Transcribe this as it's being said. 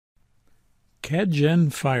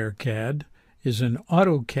CADGen FireCAD is an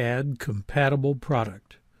AutoCAD compatible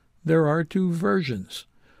product. There are two versions.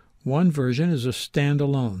 One version is a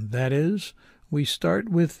standalone. That is, we start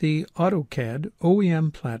with the AutoCAD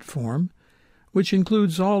OEM platform, which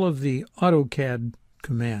includes all of the AutoCAD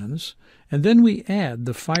commands, and then we add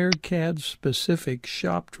the FireCAD-specific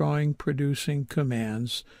shop drawing producing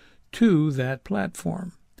commands to that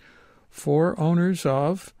platform. For owners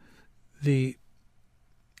of the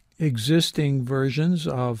existing versions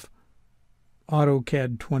of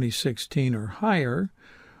AutoCAD 2016 or higher,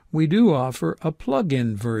 we do offer a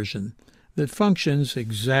plug-in version that functions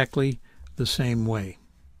exactly the same way.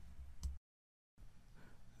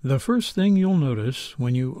 The first thing you'll notice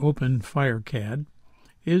when you open FireCAD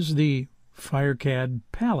is the FireCAD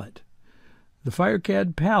Palette. The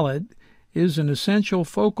FireCAD Palette is an essential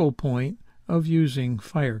focal point of using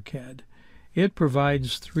FireCAD. It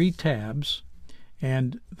provides 3 tabs,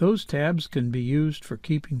 and those tabs can be used for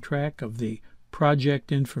keeping track of the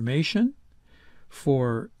project information,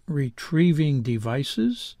 for retrieving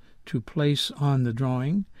devices to place on the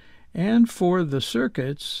drawing, and for the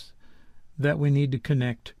circuits that we need to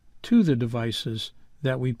connect to the devices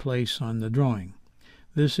that we place on the drawing.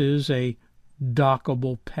 This is a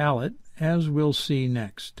dockable palette, as we'll see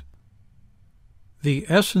next. The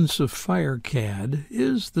essence of FireCAD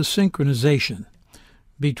is the synchronization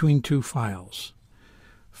between 2 files.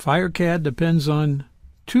 FireCAD depends on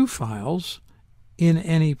 2 files in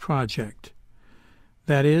any project.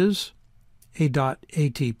 That is, a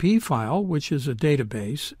 .atp file, which is a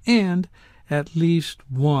database, and at least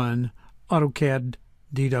one AutoCAD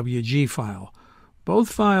DWG file.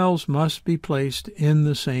 Both files must be placed in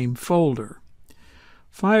the same folder.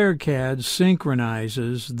 FireCAD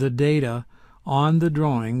synchronizes the data on the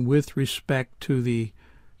drawing with respect to the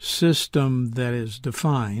system that is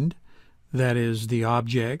defined, that is, the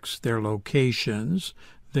objects, their locations,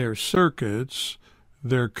 their circuits,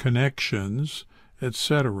 their connections,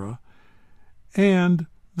 etc., and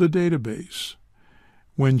the database.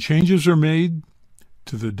 When changes are made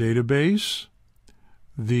to the database,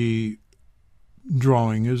 the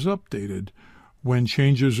drawing is updated. When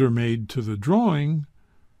changes are made to the drawing,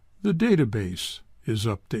 the database is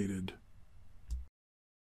updated.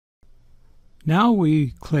 Now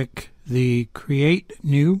we click the Create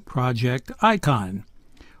New Project icon,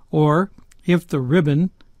 or if the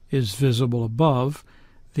ribbon is visible above,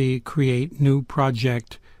 the Create New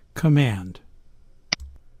Project command.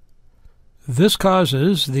 This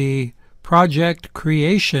causes the Project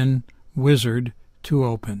Creation wizard to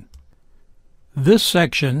open. This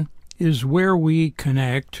section is where we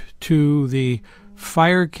connect to the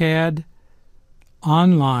FireCAD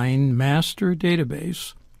online master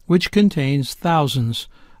database, which contains thousands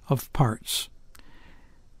of parts.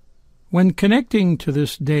 When connecting to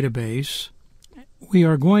this database, we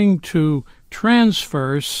are going to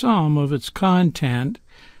transfer some of its content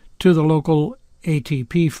to the local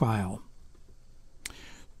ATP file.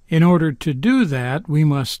 In order to do that, we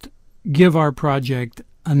must give our project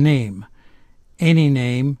a name. Any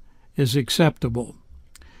name is acceptable.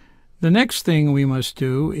 The next thing we must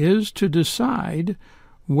do is to decide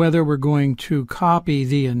whether we're going to copy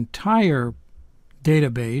the entire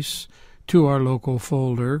database to our local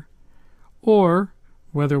folder, or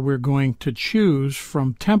whether we're going to choose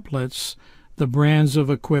from templates the brands of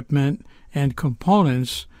equipment and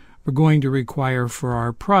components we're going to require for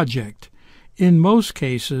our project. In most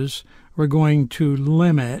cases, we're going to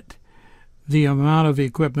limit the amount of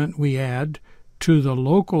equipment we add to the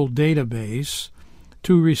local database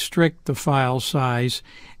to restrict the file size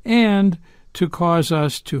and to cause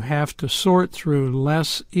us to have to sort through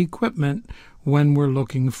less equipment when we're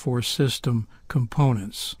looking for system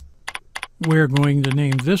components. We're going to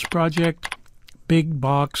name this project Big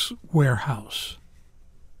Box Warehouse.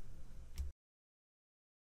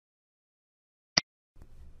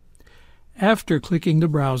 After clicking the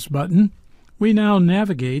Browse button, we now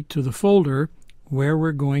navigate to the folder where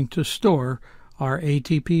we're going to store our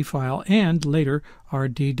ATP file and later our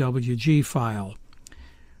DWG file.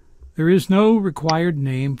 There is no required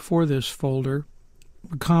name for this folder.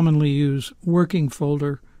 We commonly use working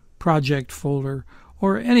folder, project folder,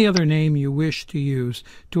 or any other name you wish to use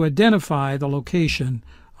to identify the location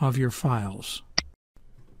of your files.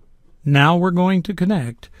 Now we're going to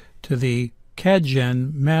connect to the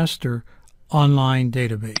CADGen Master online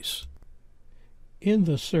database. In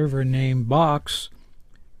the server name box,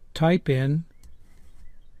 type in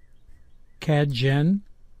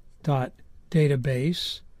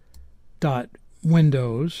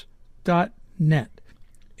cadgen.database.windows.net,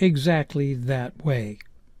 exactly that way.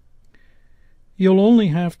 You'll only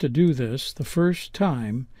have to do this the first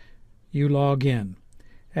time you log in.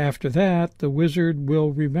 After that, the wizard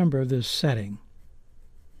will remember this setting.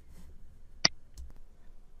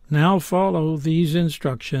 Now follow these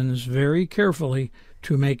instructions very carefully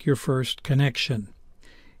to make your first connection.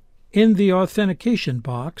 In the authentication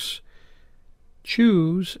box,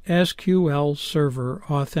 choose SQL Server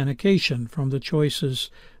Authentication from the choices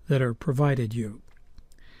that are provided you.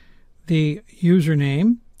 The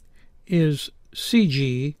username is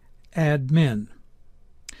CGAdmin.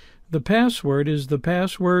 The password is the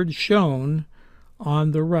password shown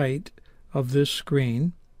on the right of this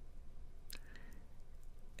screen,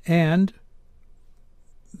 and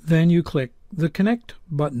then you click the Connect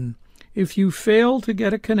button. If you fail to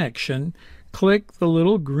get a connection, click the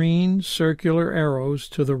little green circular arrows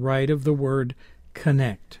to the right of the word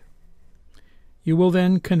Connect. You will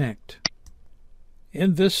then connect.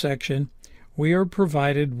 In this section, we are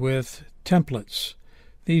provided with templates.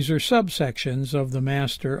 These are subsections of the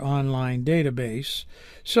master online database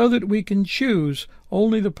so that we can choose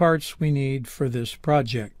only the parts we need for this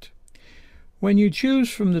project. When you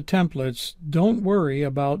choose from the templates, don't worry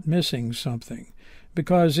about missing something,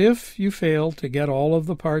 because if you fail to get all of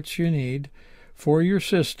the parts you need for your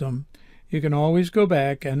system, you can always go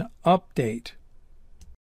back and update.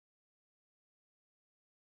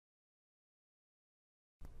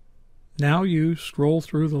 Now you scroll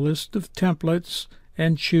through the list of templates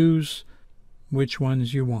and choose which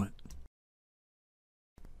ones you want.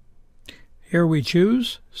 Here we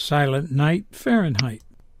choose Silent Night Fahrenheit,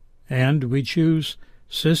 and we choose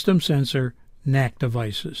System Sensor NAC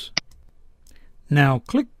Devices. Now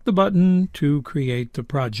click the button to create the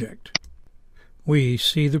project. We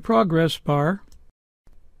see the progress bar,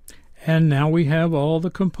 and now we have all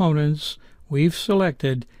the components we've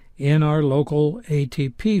selected in our local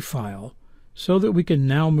ATP file, so that we can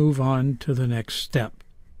now move on to the next step.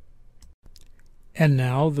 And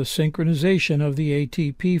now the synchronization of the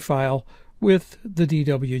ATP file with the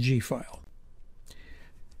DWG file.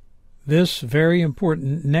 This very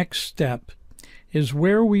important next step is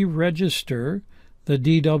where we register the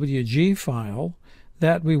DWG file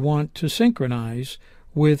that we want to synchronize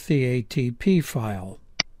with the ATP file.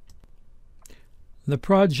 The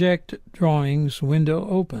project drawings window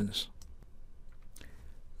opens.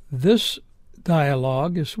 This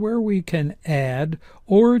dialog is where we can add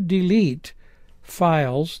or delete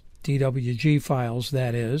files, DWG files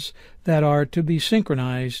that is, that are to be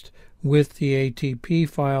synchronized with the ATP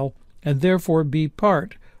file and therefore be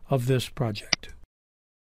part of this project.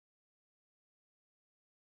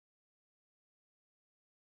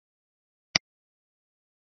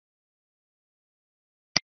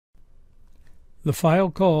 The file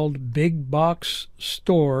called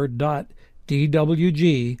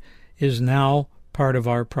bigboxstore.dwg is now part of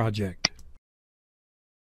our project.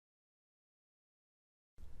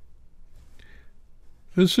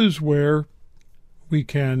 This is where we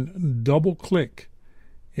can double-click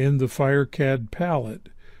in the FireCAD Palette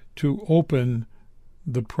to open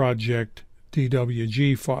the project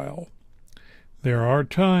DWG file. There are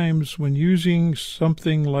times when using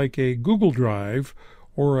something like a Google Drive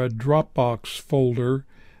or a Dropbox folder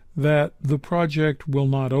that the project will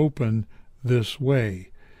not open this way.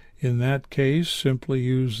 In that case, simply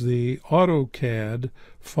use the AutoCAD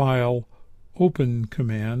File Open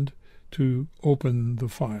command to open the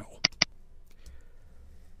file.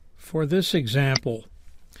 For this example,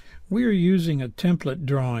 we are using a template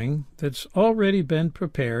drawing that's already been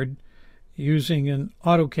prepared using an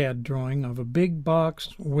AutoCAD drawing of a big box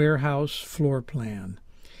warehouse floor plan.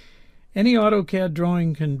 Any AutoCAD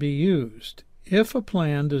drawing can be used. If a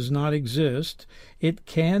plan does not exist, it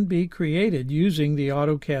can be created using the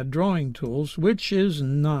AutoCAD drawing tools, which is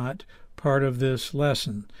not part of this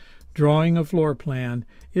lesson. Drawing a floor plan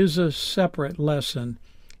is a separate lesson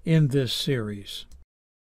in this series.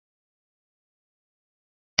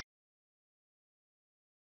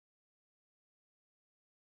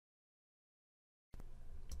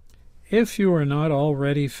 If you are not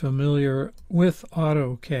already familiar with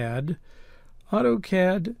AutoCAD,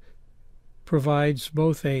 AutoCAD provides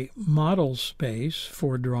both a model space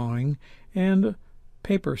for drawing and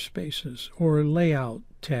paper spaces or layout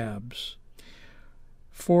tabs.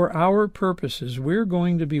 For our purposes, we're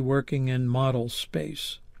going to be working in model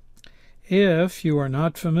space. If you are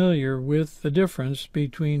not familiar with the difference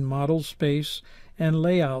between model space and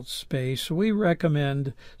layout space, we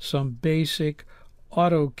recommend some basic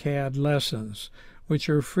AutoCAD lessons, which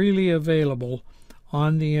are freely available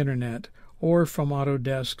on the internet or from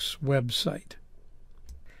Autodesk's website.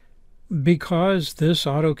 Because this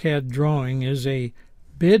AutoCAD drawing is a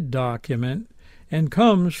bid document and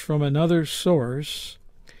comes from another source,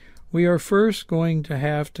 we are first going to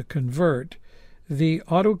have to convert the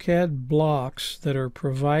AutoCAD blocks that are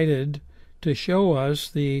provided to show us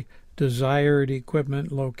the desired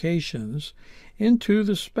equipment locations into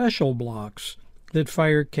the special blocks that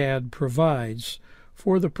FireCAD provides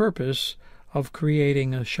for the purpose of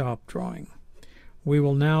creating a shop drawing. We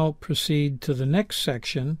will now proceed to the next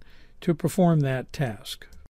section to perform that task.